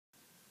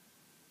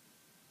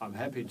I'm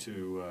happy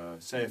to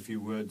say a few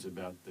words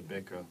about the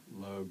Becker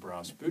Low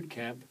Brass Boot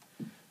Camp.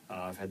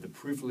 I've had the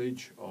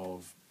privilege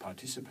of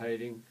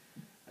participating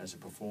as a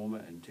performer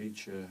and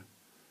teacher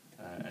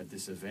at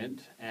this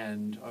event,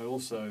 and I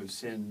also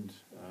send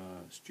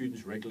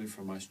students regularly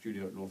from my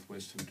studio at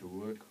Northwestern to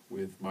work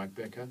with Mike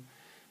Becker.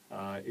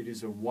 It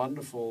is a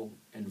wonderful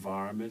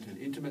environment, an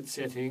intimate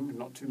setting,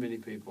 not too many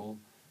people,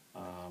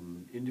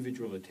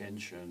 individual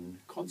attention,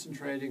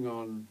 concentrating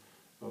on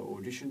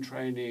audition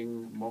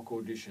training, mock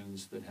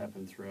auditions that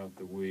happen throughout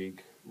the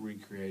week,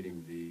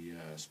 recreating the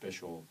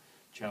special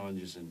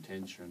challenges and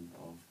tension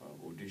of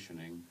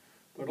auditioning,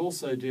 but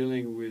also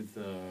dealing with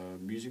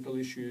musical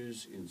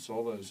issues in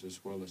solos as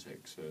well as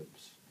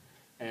excerpts.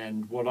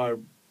 And what I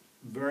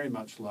very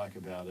much like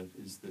about it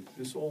is that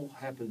this all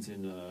happens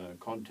in a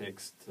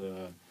context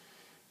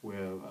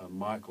where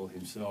Michael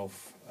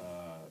himself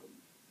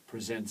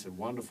presents a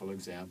wonderful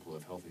example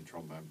of healthy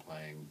trombone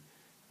playing.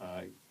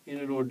 In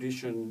an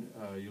audition,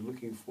 you're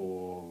looking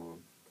for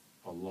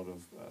a lot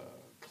of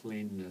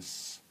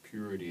cleanness,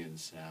 purity in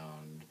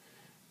sound,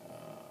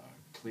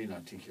 clean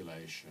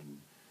articulation,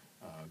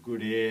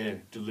 good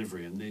air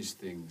delivery, and these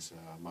things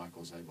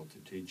Michael's able to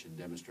teach and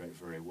demonstrate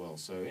very well.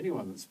 So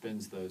anyone that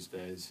spends those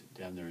days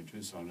down there in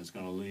Tucson is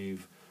going to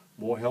leave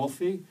more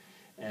healthy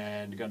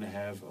and going to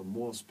have a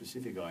more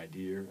specific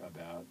idea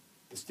about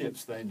the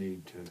steps they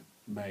need to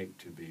make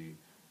to be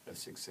a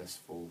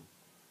successful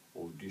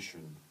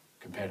audition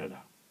competitor.